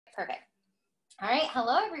Perfect. All right.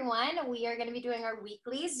 Hello, everyone. We are going to be doing our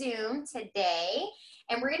weekly Zoom today,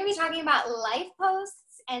 and we're going to be talking about life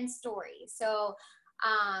posts and stories. So,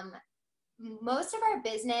 most of our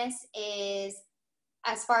business is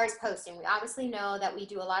as far as posting. We obviously know that we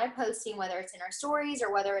do a lot of posting, whether it's in our stories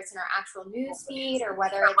or whether it's in our actual news feed or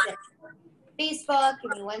whether it's in Facebook.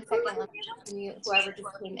 Give me 1 second. Let me mute whoever just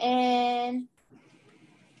came in.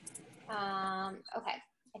 Okay.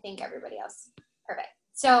 I think everybody else. Perfect.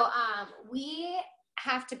 So we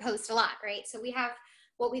have to post a lot, right? So we have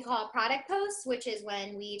what we call product posts, which is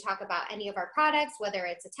when we talk about any of our products, whether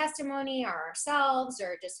it's a testimony or ourselves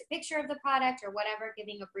or just a picture of the product or whatever,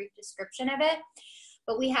 giving a brief description of it.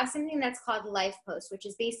 But we have something that's called life posts, which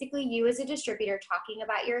is basically you as a distributor talking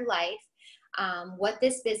about your life, what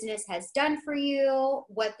this business has done for you,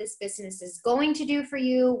 what this business is going to do for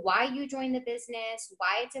you, why you joined the business,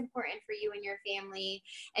 why it's important for you and your family,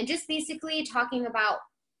 and just basically talking about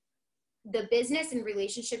the business in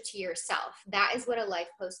relationship to yourself. That is what a life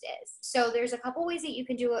post is. So there's a couple ways that you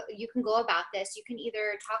can do it. You can go about this. You can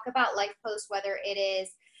either talk about life posts, whether it is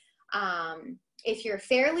if you're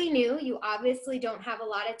fairly new, you obviously don't have a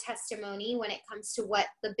lot of testimony when it comes to what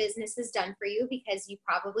the business has done for you because you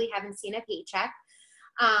probably haven't seen a paycheck.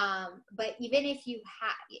 But even if you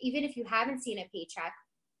haven't seen a paycheck,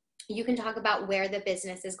 you can talk about where the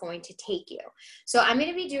business is going to take you. So I'm going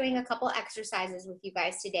to be doing a couple exercises with you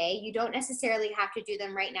guys today. You don't necessarily have to do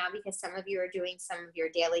them right now because some of you are doing some of your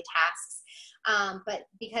daily tasks. But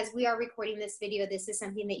because we are recording this video, this is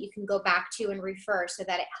something that you can go back to and refer so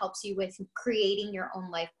that it helps you with creating your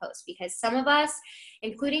own life post. Because some of us,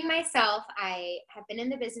 including myself, I have been in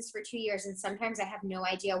the business for 2 years and sometimes I have no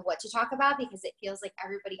idea what to talk about because it feels like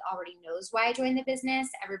everybody already knows why I joined the business.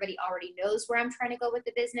 Everybody already knows where I'm trying to go with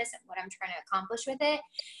the business and what I'm trying to accomplish with it.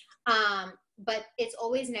 But it's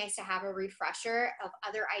always nice to have a refresher of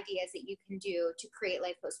other ideas that you can do to create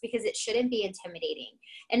life posts because it shouldn't be intimidating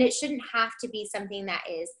and it shouldn't have to be something that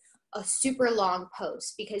is a super long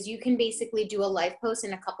post because you can basically do a life post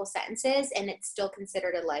in a couple sentences and it's still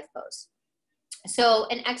considered a life post. So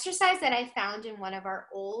an exercise that I found in one of our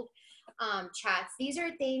old chats, these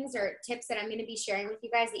are things or tips that I'm going to be sharing with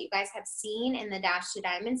you guys that you guys have seen in the Dash to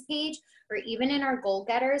Diamonds page or even in our goal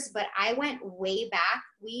getters, but I went way back.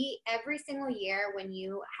 Every single year when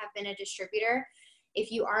you have been a distributor,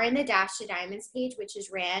 if you are in the Dash to Diamonds page, which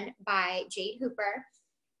is ran by Jade Hooper,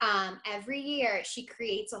 every year she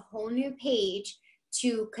creates a whole new page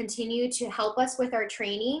to continue to help us with our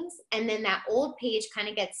trainings. And then that old page kind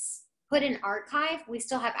of gets put in archive. We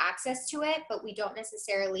still have access to it, but we don't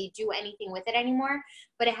necessarily do anything with it anymore.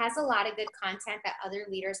 But it has a lot of good content that other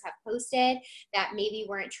leaders have posted that maybe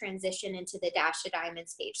weren't transitioned into the Dash to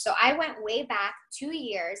Diamonds page. So I went way back 2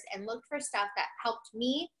 years and looked for stuff that helped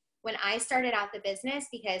me when I started out the business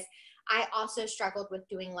because I also struggled with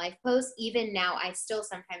doing life posts. Even now, I still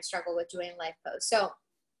sometimes struggle with doing life posts. So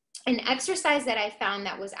an exercise that I found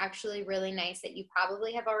that was actually really nice that you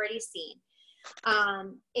probably have already seen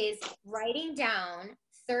is writing down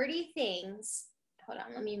 30 things. Hold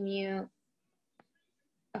on, let me mute.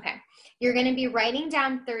 Okay. You're going to be writing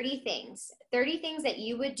down 30 things that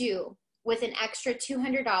you would do with an extra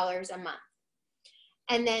 $200 a month.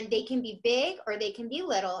 And then they can be big or they can be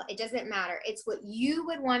little. It doesn't matter. It's what you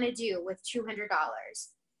would want to do with $200.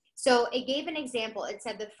 So it gave an example. It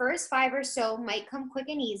said the first 5 or so might come quick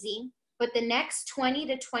and easy, but the next 20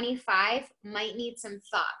 to 25 might need some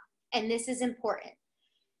thought. And this is important.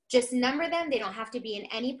 Just number them. They don't have to be in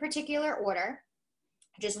any particular order,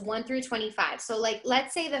 just 1 through 25. So like,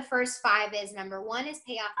 let's say the first 5 is number 1 is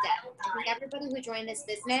pay off debt. I think everybody who joined this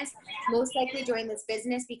business most likely joined this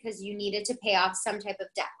business because you needed to pay off some type of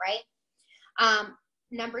debt, right?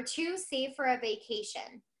 Number 2, save for a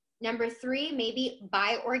vacation. Number 3, maybe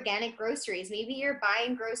buy organic groceries. Maybe you're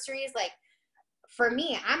buying groceries like, for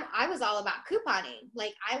me, I was all about couponing.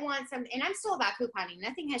 Like I want some, and I'm still about couponing.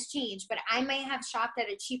 Nothing has changed, but I might have shopped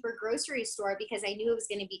at a cheaper grocery store because I knew it was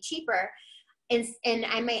going to be cheaper. And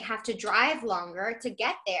I might have to drive longer to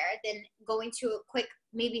get there than going to a quick,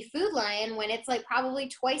 maybe Food Lion when it's like probably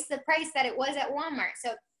twice the price that it was at Walmart.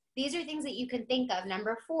 So these are things that you can think of.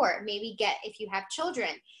 Number 4, maybe if you have children,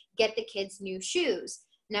 get the kids new shoes.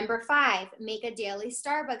 Number 5, make a daily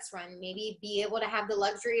Starbucks run. Maybe be able to have the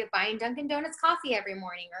luxury of buying Dunkin' Donuts coffee every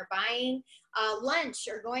morning or buying lunch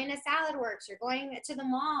or going to Salad Works or going to the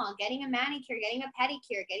mall, getting a manicure, getting a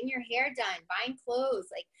pedicure, getting your hair done, buying clothes,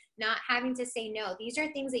 like not having to say no. These are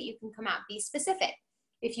things that you can come out, be specific.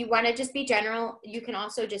 If you want to just be general, you can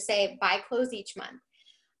also just say buy clothes each month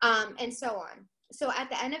and so on. So at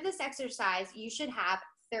the end of this exercise, you should have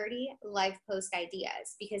 30 life post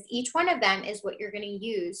ideas, because each one of them is what you're going to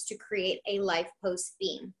use to create a life post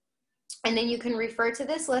theme. And then you can refer to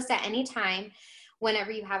this list at any time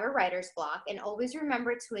whenever you have a writer's block. And always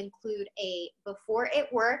remember to include a before it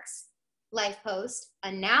works life post,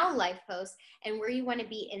 a now life post, and where you want to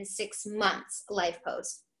be in 6 months life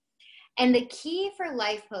post. And the key for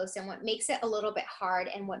life posts, and what makes it a little bit hard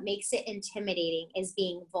and what makes it intimidating, is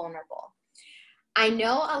being vulnerable. I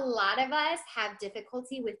know a lot of us have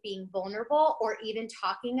difficulty with being vulnerable, or even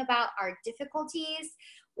talking about our difficulties,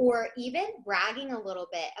 or even bragging a little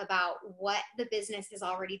bit about what the business has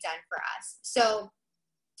already done for us. So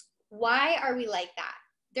why are we like that?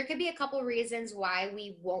 There could be a couple reasons why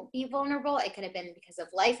we won't be vulnerable. It could have been because of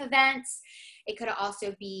life events. It could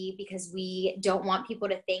also be because we don't want people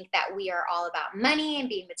to think that we are all about money and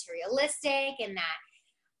being materialistic, and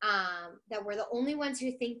that we're the only ones who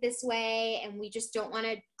think this way, and we just don't want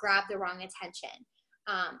to grab the wrong attention.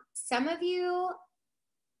 Some of you,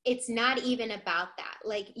 it's not even about that.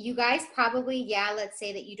 Like, you guys probably, let's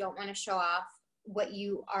say that you don't want to show off what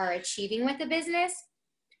you are achieving with the business,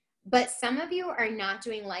 but some of you are not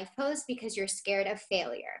doing life posts because you're scared of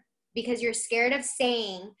failure, because you're scared of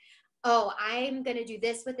saying, oh, I'm going to do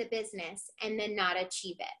this with the business and then not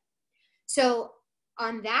achieve it. So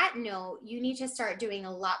on that note, you need to start doing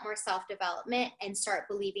a lot more self-development and start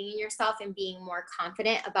believing in yourself and being more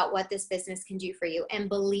confident about what this business can do for you, and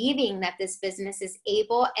believing that this business is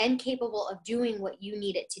able and capable of doing what you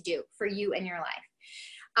need it to do for you and your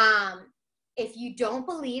life. If you don't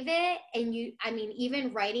believe it, and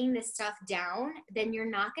even writing this stuff down, then you're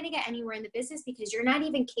not going to get anywhere in the business, because you're not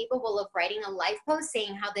even capable of writing a life post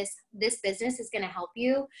saying how this business is going to help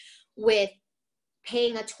you with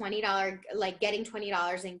paying a $20, like getting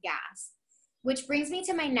 $20 in gas. Which brings me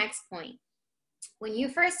to my next point. When you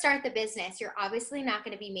first start the business, you're obviously not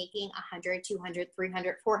going to be making 100, 200,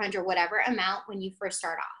 300, 400, whatever amount when you first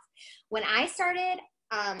start off. When I started,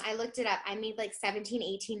 I looked it up. I made like $17,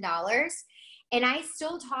 $18. And I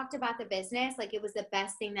still talked about the business like it was the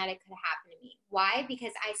best thing that it could happen to me. Why?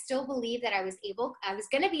 Because I still believe that I was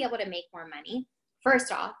going to be able to make more money,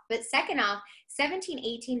 first off. But second off,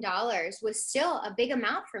 $17, $18 was still a big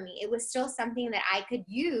amount for me. It was still something that I could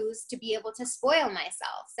use to be able to spoil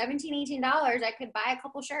myself. $17, $18, I could buy a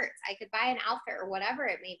couple shirts. I could buy an outfit or whatever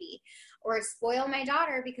it may be, or spoil my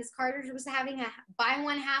daughter because Carter was having a buy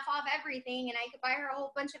one half off everything, and I could buy her a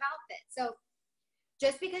whole bunch of outfits. So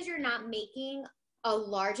just because you're not making a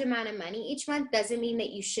large amount of money each month doesn't mean that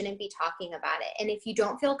you shouldn't be talking about it. And if you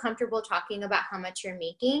don't feel comfortable talking about how much you're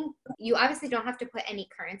making, you obviously don't have to put any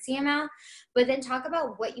currency amount, but then talk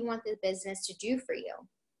about what you want the business to do for you.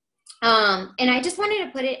 And I just wanted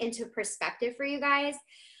to put it into perspective for you guys.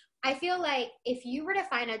 I feel like if you were to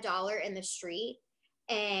find $1 in the street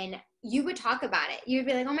and you would talk about it, you'd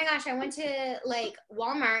be like, oh my gosh, I went to like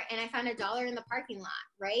Walmart and I found $1 in the parking lot,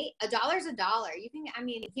 right? $1 is $1.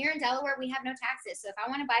 Here in Delaware, we have no taxes. So if I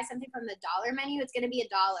want to buy something from the dollar menu, it's going to be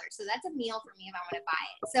 $1. So that's a meal for me if I want to buy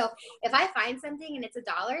it. So if I find something and it's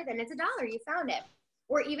 $1, then it's $1. You found it.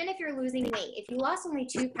 Or even if you're losing weight, if you lost only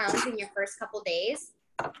 2 pounds in your first couple days,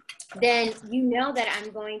 then you know that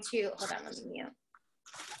I'm going to, hold on, let me mute.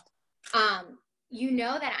 You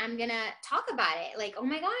know that I'm going to talk about it. Like, oh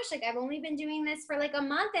my gosh, like I've only been doing this for like a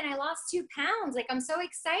month and I lost 2 pounds. Like, I'm so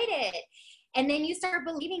excited. And then you start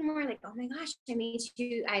believing more, like, oh my gosh,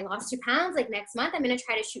 I lost 2 pounds. Like next month, I'm going to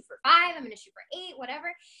try to shoot for 5. I'm going to shoot for 8,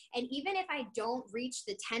 whatever. And even if I don't reach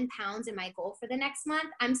the 10 pounds in my goal for the next month,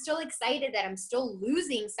 I'm still excited that I'm still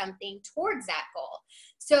losing something towards that goal.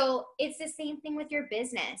 So it's the same thing with your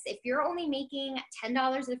business. If you're only making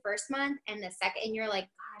 $10 the first month and the second, and you're like,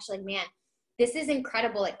 gosh, like, man, this is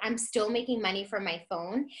incredible. Like, I'm still making money from my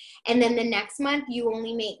phone. And then the next month you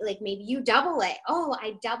only make, like, maybe you double it. Oh,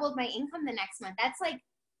 I doubled my income the next month. That's like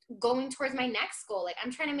going towards my next goal. Like,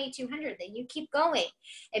 I'm trying to make 200, then you keep going.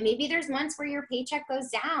 And maybe there's months where your paycheck goes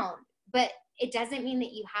down, but it doesn't mean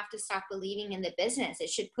that you have to stop believing in the business.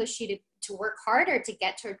 It should push you to work harder to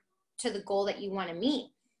get to the goal that you want to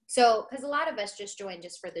meet. So, because a lot of us just joined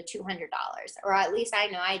just for the $200, or at least I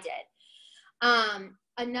know I did.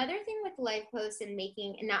 Another thing with life posts and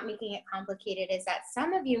not making it complicated is that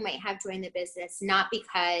some of you might have joined the business not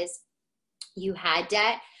because you had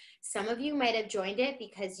debt. Some of you might have joined it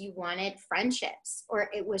because you wanted friendships, or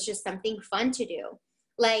it was just something fun to do.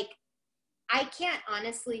 Like, I can't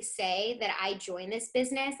honestly say that I joined this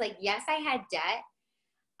business. Like, yes, I had debt,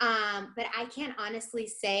 but I can't honestly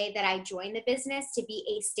say that I joined the business to be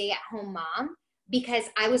a stay-at-home mom, because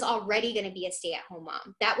I was already going to be a stay-at-home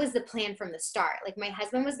mom. That was the plan from the start. Like, my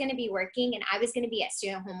husband was going to be working and I was going to be a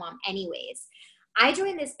stay-at-home mom anyways. I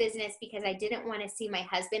joined this business because I didn't want to see my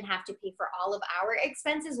husband have to pay for all of our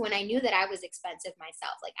expenses when I knew that I was expensive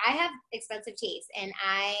myself. Like I have expensive taste, and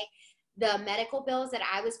the medical bills that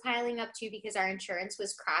I was piling up to because our insurance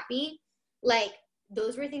was crappy, like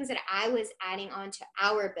those were things that I was adding on to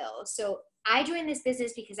our bills. So I joined this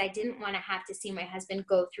business because I didn't want to have to see my husband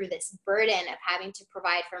go through this burden of having to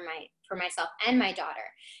provide for myself and my daughter,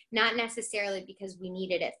 not necessarily because we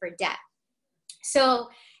needed it for debt. So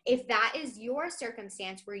if that is your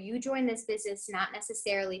circumstance where you join this business not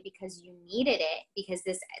necessarily because you needed it, because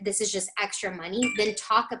this is just extra money, then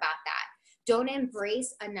talk about that. Don't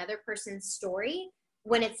embrace another person's story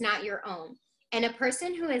when it's not your own. And a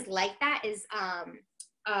person who is like that is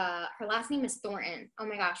her last name is Thornton. Oh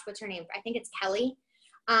my gosh, what's her name? I think it's Kelly.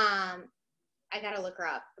 I gotta look her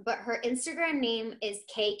up. But her Instagram name is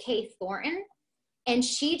KK Thornton. And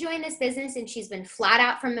she joined this business and she's been flat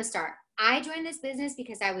out from the start. I joined this business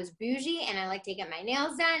because I was bougie and I like to get my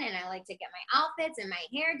nails done and I like to get my outfits and my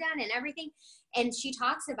hair done and everything. And she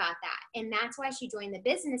talks about that. And that's why she joined the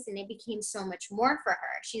business, and it became so much more for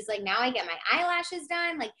her. She's like, now I get my eyelashes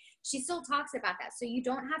done. Like she still talks about that. So you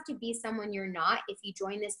don't have to be someone you're not if you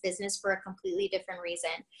join this business for a completely different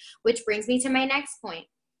reason, which brings me to my next point.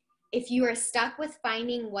 If you are stuck with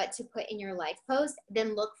finding what to put in your life post,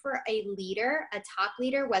 then look for a leader, a top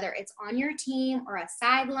leader, whether it's on your team or a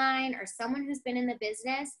sideline or someone who's been in the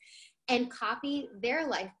business, and copy their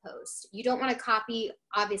life post. You don't want to copy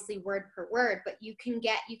obviously word per word, but you can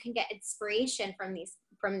get inspiration from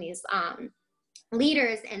these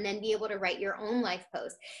leaders and then be able to write your own life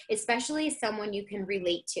post, especially someone you can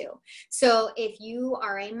relate to. So if you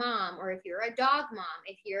are a mom, or if you're a dog mom,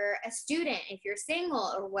 if you're a student, if you're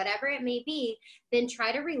single, or whatever it may be, then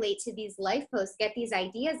try to relate to these life posts, get these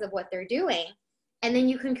ideas of what they're doing, and then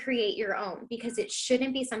you can create your own, because it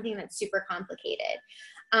shouldn't be something that's super complicated.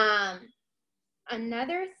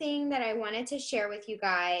 Another thing that I wanted to share with you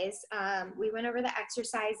guys, we went over the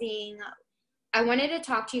exercising. I wanted to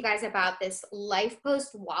talk to you guys about this life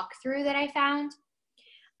post walkthrough that I found.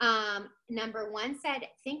 Number one said,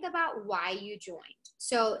 think about why you joined.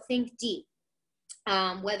 So think deep.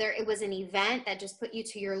 Whether it was an event that just put you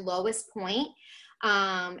to your lowest point.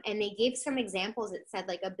 And they gave some examples. It said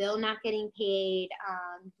like a bill not getting paid,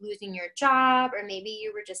 losing your job, or maybe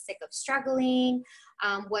you were just sick of struggling.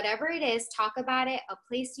 Whatever it is, talk about it, a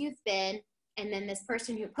place you've been. And then this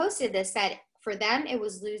person who posted this said, for them, it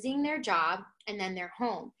was losing their job and then their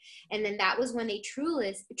home. And then that was when they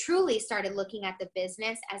truly started looking at the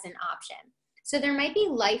business as an option. So there might be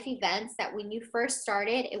life events that when you first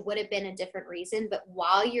started, it would have been a different reason. But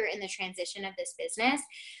while you're in the transition of this business,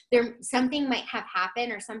 something might have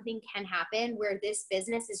happened, or something can happen where this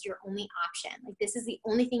business is your only option. Like this is the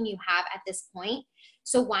only thing you have at this point.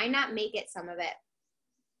 So why not make it some of it?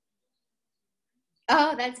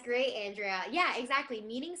 Oh, that's great, Andrea. Yeah, exactly.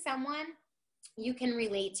 Meeting someone you can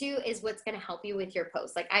relate to is what's going to help you with your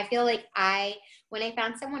post. Like I feel like when I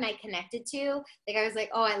found someone I connected to, like I was like,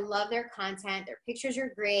 oh, I love their content, their pictures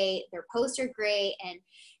are great, their posts are great, and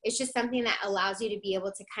it's just something that allows you to be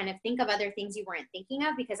able to kind of think of other things you weren't thinking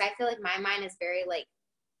of, because I feel like my mind is very like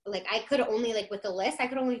I could only, like with the list, I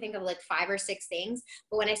could only think of like 5 or 6 things,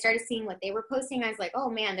 but when I started seeing what they were posting, I was like, oh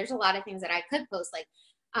man, there's a lot of things that I could post. Like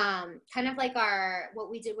kind of like what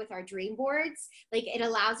we did with our dream boards. Like it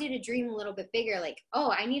allows you to dream a little bit bigger. Like,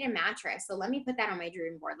 oh, I need a mattress, so let me put that on my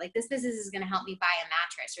dream board. Like this business is going to help me buy a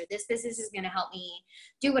mattress, or this business is going to help me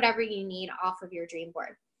do whatever you need off of your dream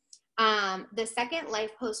board. The second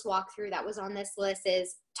life post walkthrough that was on this list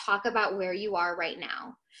is talk about where you are right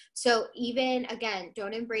now. So even again,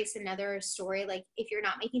 don't embrace another story. Like if you're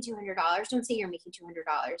not making $200, don't say you're making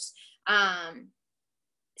 $200.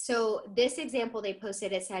 So this example they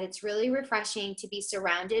posted, it said, it's really refreshing to be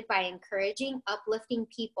surrounded by encouraging, uplifting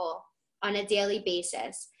people on a daily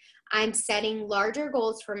basis. I'm setting larger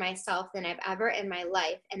goals for myself than I've ever in my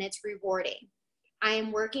life, and it's rewarding. I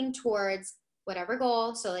am working towards whatever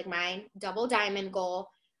goal. So like my double diamond goal,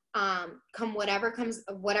 whatever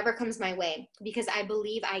comes my way, because I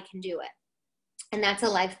believe I can do it. And that's a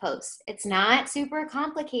life post. It's not super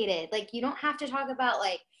complicated. Like you don't have to talk about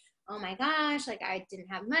like, oh my gosh, like I didn't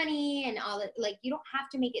have money and all that. Like you don't have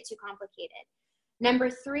to make it too complicated. Number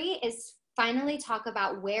 3 is finally talk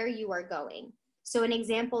about where you are going. So an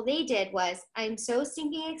example they did was, I'm so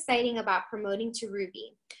stinking exciting about promoting to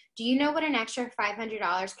Ruby. Do you know what an extra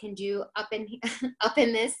 $500 can do up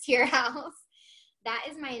in this tier house? That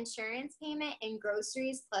is my insurance payment and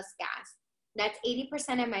groceries plus gas. That's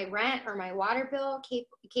 80% of my rent or my water bill,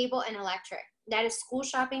 cable, and electric. That is school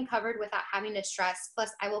shopping covered without having to stress.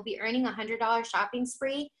 Plus, I will be earning $100 shopping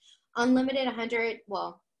spree, unlimited 100.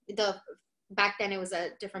 Well, the back then it was a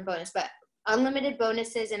different bonus, but unlimited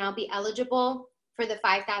bonuses, and I'll be eligible for the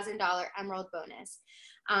 $5,000 Emerald bonus.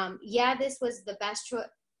 Yeah, this was the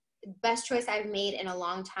best choice I've made in a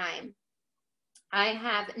long time. I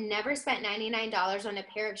have never spent $99 on a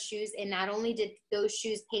pair of shoes, and not only did those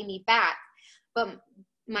shoes pay me back, but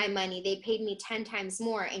my money, they paid me 10 times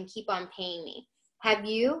more and keep on paying me. Have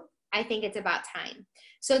you? I think it's about time.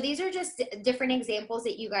 So these are just different examples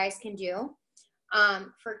that you guys can do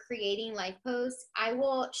for creating life posts. I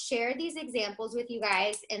will share these examples with you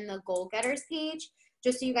guys in the Goal Getters page,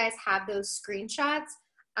 just so you guys have those screenshots.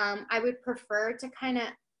 I would prefer to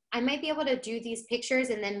I might be able to do these pictures,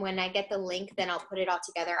 and then when I get the link, then I'll put it all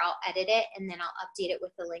together. I'll edit it, and then I'll update it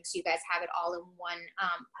with the link so you guys have it all in one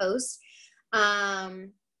post.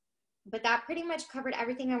 But that pretty much covered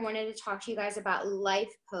everything I wanted to talk to you guys about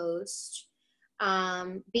life post.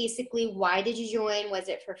 Basically, why did you join? Was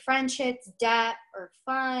it for friendships, debt, or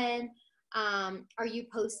fun? Are you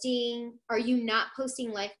not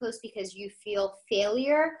posting life posts because you feel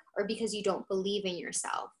failure or because you don't believe in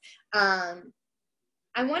yourself?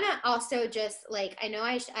 I want to also just I know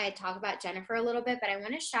I talk about Jennifer a little bit, but I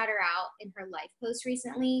want to shout her out in her life post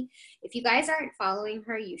recently. If you guys aren't following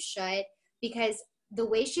her, you should, because the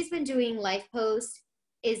way she's been doing life posts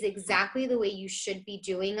is exactly the way you should be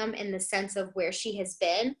doing them, in the sense of where she has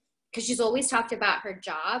been, because she's always talked about her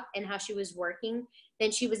job and how she was working.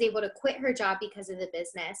 Then she was able to quit her job because of the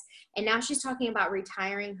business. And now she's talking about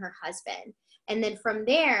retiring her husband. And then from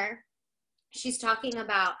there, she's talking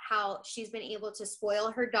about how she's been able to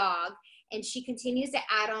spoil her dog, and she continues to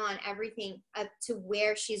add on everything up to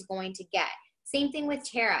where she's going to get. Same thing with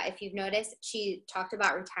Tara. If you've noticed, she talked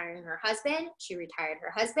about retiring her husband. She retired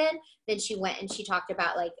her husband. Then she went and she talked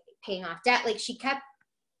about paying off debt.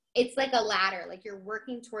 It's like a ladder. You're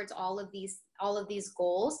working towards all of these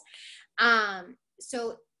goals.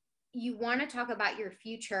 So you want to talk about your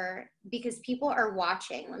future, because people are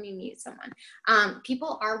watching. Let me mute someone.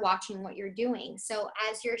 People are watching what you're doing. So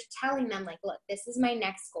as you're telling them, look, this is my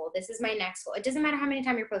next goal. This is my next goal. It doesn't matter how many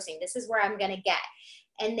times you're posting. This is where I'm going to get.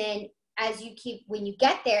 And then when you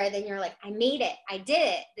get there, then you're like, I made it. I did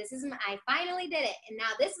it. I finally did it. And now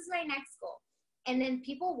this is my next goal. And then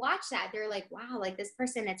people watch that. They're like, wow, this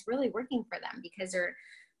person, it's really working for them, because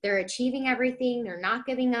they're achieving everything. They're not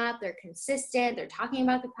giving up. They're consistent. They're talking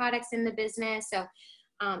about the products in the business. So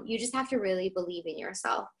you just have to really believe in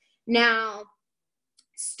yourself. Now,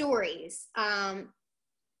 stories.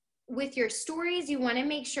 With your stories, you want to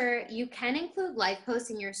make sure you can include live posts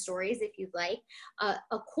in your stories if you'd like.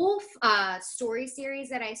 A cool story series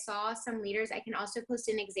that I saw some leaders, I can also post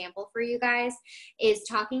an example for you guys, is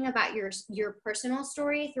talking about your personal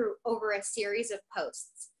story over a series of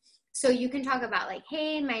posts. So you can talk about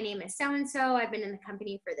hey, my name is so-and-so. I've been in the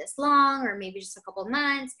company for this long, or maybe just a couple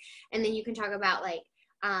months. And then you can talk about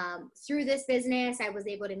through this business, I was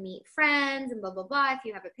able to meet friends and blah, blah, blah. If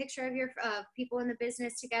you have a picture of people in the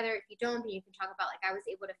business together, if you don't, then you can talk about I was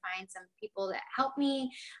able to find some people that helped me.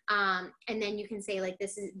 And then you can say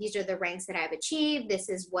these are the ranks that I've achieved. This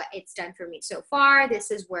is what it's done for me so far. This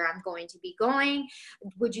is where I'm going to be going.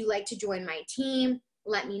 Would you like to join my team?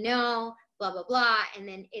 Let me know. Blah, blah, blah. And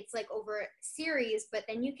then it's over series, but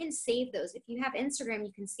then you can save those. If you have Instagram,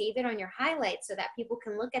 you can save it on your highlights so that people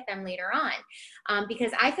can look at them later on.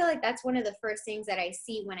 Because I feel like that's one of the first things that I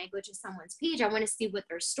see when I go to someone's page. I want to see what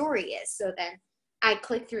their story is. So then I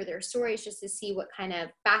click through their stories just to see what kind of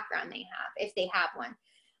background they have, if they have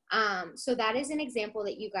one. So that is an example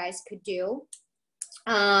that you guys could do.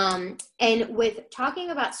 And with talking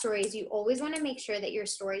about stories, you always want to make sure that your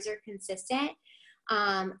stories are consistent.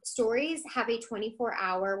 Stories have a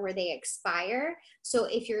 24-hour where they expire. So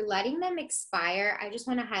if you're letting them expire, I just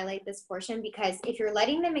want to highlight this portion, because if you're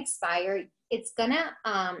letting them expire, it's gonna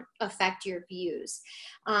affect your views.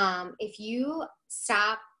 If you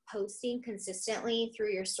stop posting consistently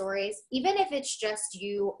through your stories, even if it's just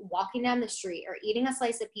you walking down the street or eating a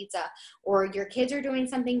slice of pizza, or your kids are doing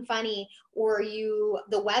something funny, or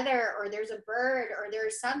the weather, or there's a bird, or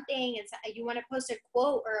there's something, and you want to post a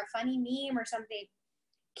quote or a funny meme or something,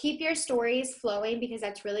 keep your stories flowing, because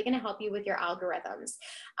that's really going to help you with your algorithms.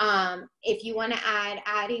 If you want to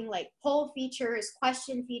adding poll features,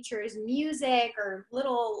 question features, music, or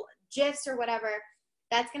little GIFs or whatever,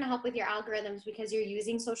 that's going to help with your algorithms, because you're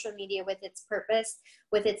using social media with its purpose,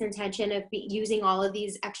 with its intention of using all of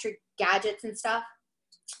these extra gadgets and stuff.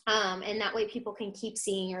 And that way people can keep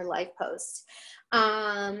seeing your live posts.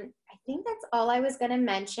 I think that's all I was going to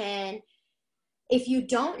mention. If you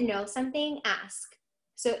don't know something, ask.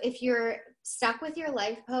 So if you're stuck with your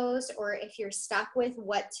life post, or if you're stuck with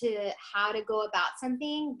how to go about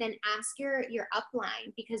something, then ask your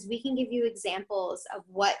upline, because we can give you examples of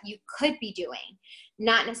what you could be doing,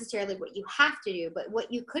 not necessarily what you have to do, but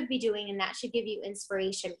what you could be doing. And that should give you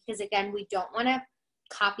inspiration, because again, we don't want to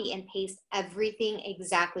copy and paste everything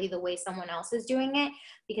exactly the way someone else is doing it,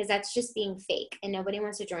 because that's just being fake, and nobody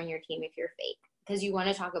wants to join your team if you're fake, because you want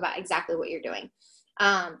to talk about exactly what you're doing.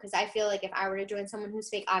 Because I feel like if I were to join someone who's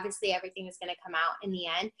fake, obviously everything is going to come out in the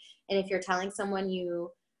end. And if you're telling someone you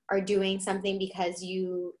are doing something because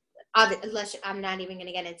I'm not even going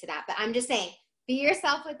to get into that, but I'm just saying, be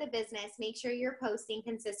yourself with the business. Make sure you're posting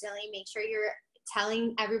consistently. Make sure you're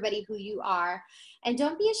telling everybody who you are, and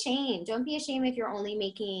don't be ashamed. Don't be ashamed if you're only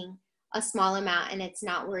making a small amount and it's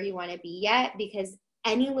not where you want to be yet, because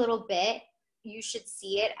any little bit, you should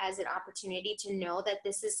see it as an opportunity to know that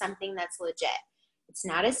this is something that's legit. It's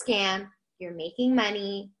not a scam. You're making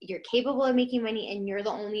money. You're capable of making money, and you're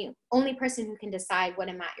the only person who can decide what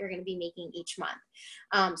amount you're going to be making each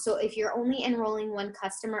month. So if you're only enrolling one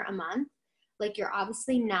customer a month, like, you're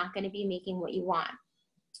obviously not going to be making what you want.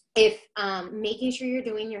 If making sure you're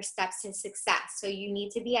doing your steps to success. So you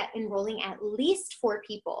need to be enrolling at least 4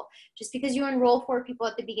 people. Just because you enroll 4 people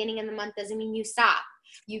at the beginning of the month doesn't mean you stop.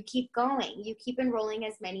 You keep going. You keep enrolling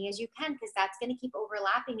as many as you can, because that's going to keep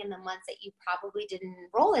overlapping in the months that you probably didn't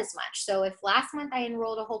enroll as much. So if last month I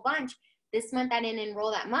enrolled a whole bunch, this month I didn't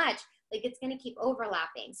enroll that much, like, it's going to keep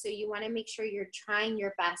overlapping. So you want to make sure you're trying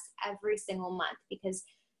your best every single month, because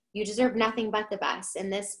you deserve nothing but the best.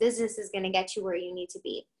 And this business is going to get you where you need to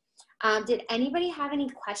be. Did anybody have any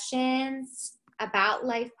questions about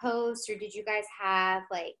life posts, or did you guys have,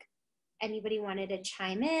 like, anybody wanted to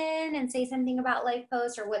chime in and say something about life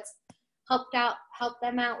posts, or what's helped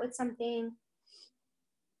them out with something?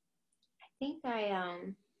 I think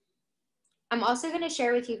I'm also going to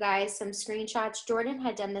share with you guys some screenshots. Jordan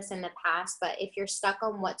had done this in the past, but if you're stuck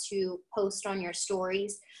on what to post on your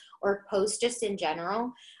stories or post just in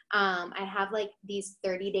general, I have, like, these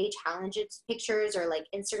 30-day challenges pictures, or like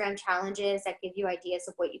Instagram challenges that give you ideas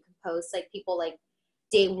of what you can post. Like, people, like,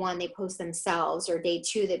 day 1, they post themselves, or day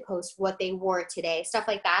 2, they post what they wore today, stuff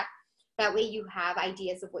like that. That way you have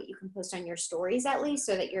ideas of what you can post on your stories, at least,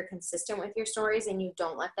 so that you're consistent with your stories and you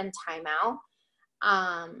don't let them time out.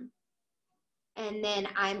 And then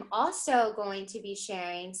I'm also going to be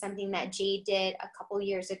sharing something that Jade did a couple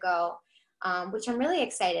years ago, which I'm really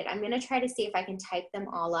excited. I'm going to try to see if I can type them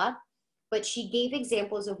all up. But she gave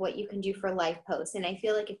examples of what you can do for life posts. And I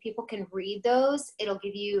feel like if people can read those, it'll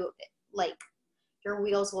give you, like, your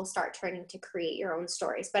wheels will start turning to create your own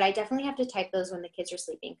stories. But I definitely have to type those when the kids are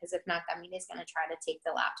sleeping, because if not, Amina's going to try to take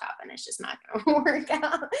the laptop and it's just not going to work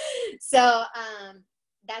out. So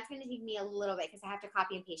that's going to take me a little bit, because I have to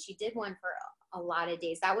copy and paste. She did one for a lot of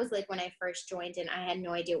days. That was like when I first joined and I had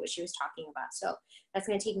no idea what she was talking about. So that's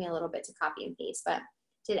going to take me a little bit to copy and paste. But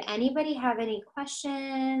did anybody have any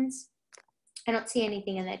questions? I don't see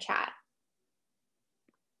anything in the chat.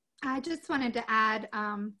 I just wanted to add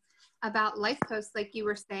about life posts, like you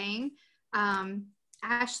were saying.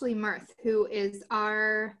 Ashley Mirth, who is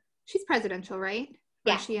she's presidential, right?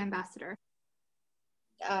 Yeah. Or is she ambassador?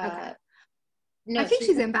 Okay. No, I think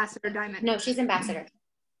she's Ambassador Diamond. No, she's ambassador.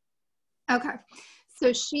 Okay.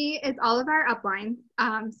 So she is all of our upline.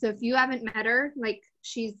 So if you haven't met her, like,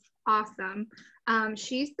 she's awesome.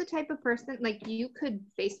 She's the type of person, like, you could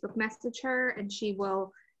Facebook message her and she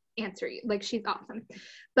will answer you. Like, she's awesome.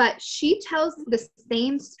 But she tells the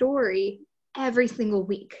same story every single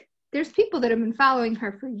week. There's people that have been following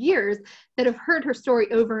her for years that have heard her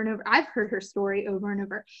story over and over. I've heard her story over and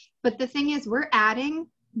over. But the thing is, we're adding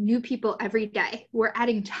new people every day. We're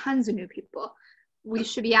adding tons of new people. We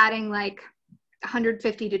should be adding like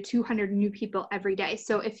 150 to 200 new people every day.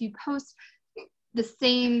 So if you post the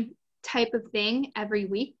same type of thing every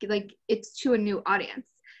week, like, it's to a new audience.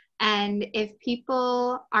 And if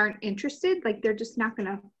people aren't interested, like, they're just not going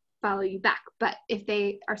to follow you back. But if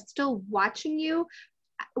they are still watching you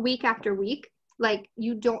week after week, like,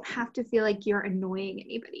 you don't have to feel like you're annoying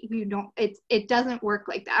anybody. It doesn't work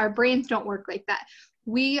like that. Our brains don't work like that.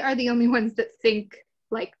 We are the only ones that think,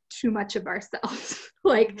 like, too much of ourselves.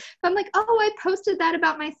 Like, if I'm like, oh, I posted that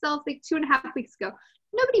about myself like 2.5 weeks ago.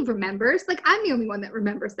 Nobody remembers. Like, I'm the only one that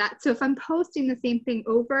remembers that. So if I'm posting the same thing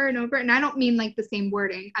over and over, and I don't mean like the same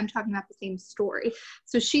wording, I'm talking about the same story.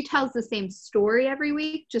 So she tells the same story every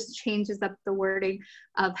week, just changes up the wording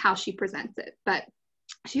of how she presents it. But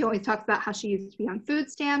she always talks about how she used to be on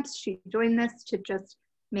food stamps. She joined this to just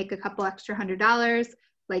make a couple extra $100.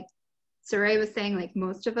 Like Saray was saying, like,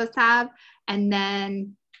 most of us have. And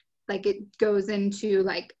then, like, it goes into,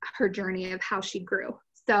 like, her journey of how she grew.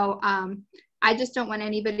 So I just don't want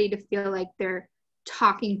anybody to feel like they're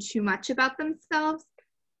talking too much about themselves,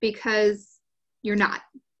 because you're not.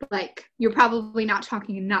 Like, you're probably not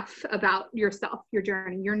talking enough about yourself, your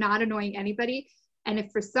journey. You're not annoying anybody. And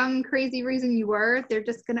if for some crazy reason you were, they're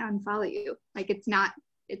just going to unfollow you. Like, it's not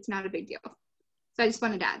a big deal. So I just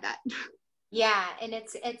wanted to add that. Yeah. And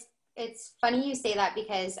it's funny you say that,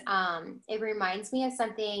 because it reminds me of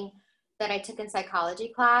something that I took in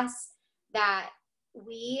psychology class, that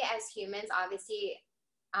we as humans, obviously,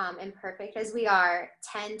 imperfect as we are,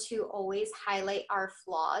 tend to always highlight our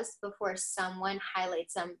flaws before someone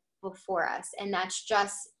highlights them before us. And that's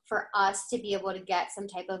just for us to be able to get some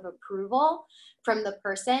type of approval from the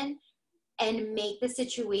person and make the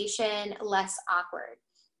situation less awkward.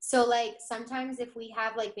 So like sometimes if we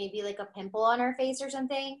have like maybe like a pimple on our face or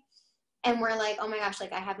something, and we're like, oh my gosh,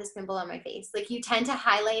 like I have this pimple on my face, like you tend to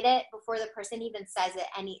highlight it before the person even says it.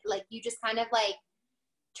 Like you just kind of like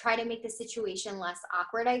try to make the situation less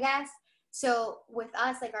awkward, I guess. So with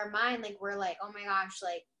us, like our mind, like we're like, oh my gosh,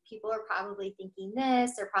 like people are probably thinking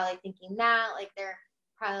this, they're probably thinking that, like they're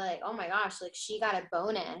probably like, oh my gosh, like she got a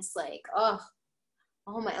bonus, like, oh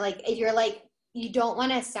my, like you're like, you don't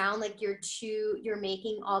want to sound like you're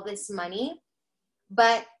making all this money.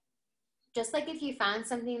 But just like if you found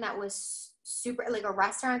something that was super, like a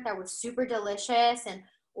restaurant that was super delicious, and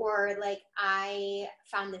or like I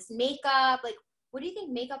found this makeup, like what do you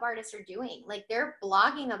think makeup artists are doing? Like they're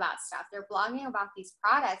blogging about stuff. They're blogging about these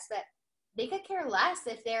products that they could care less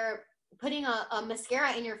if they're putting a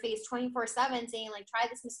mascara in your face 24/7 saying like, try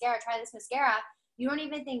this mascara, try this mascara. You don't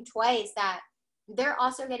even think twice that they're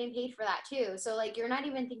also getting paid for that too. So like, you're not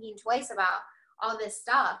even thinking twice about all this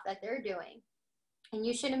stuff that they're doing. And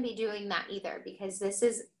you shouldn't be doing that either, because this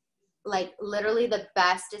is like literally the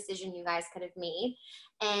best decision you guys could have made.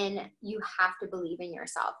 And you have to believe in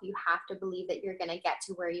yourself. You have to believe that you're going to get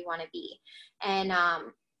to where you want to be. And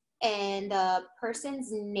the person's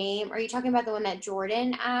name, are you talking about the one that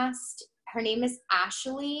Jordan asked? Her name is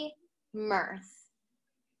Ashley Mirth,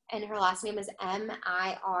 and her last name is Mirth.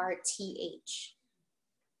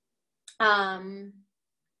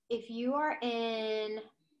 If you are in,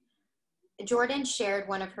 Jordan shared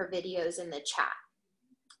one of her videos in the chat.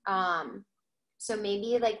 So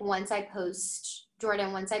maybe like once I post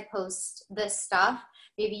this stuff,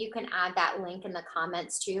 maybe you can add that link in the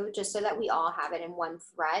comments too, just so that we all have it in one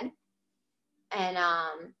thread. And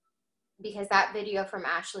because that video from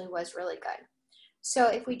Ashley was really good. So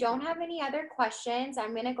if we don't have any other questions,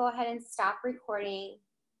 I'm going to go ahead and stop recording.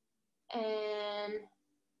 And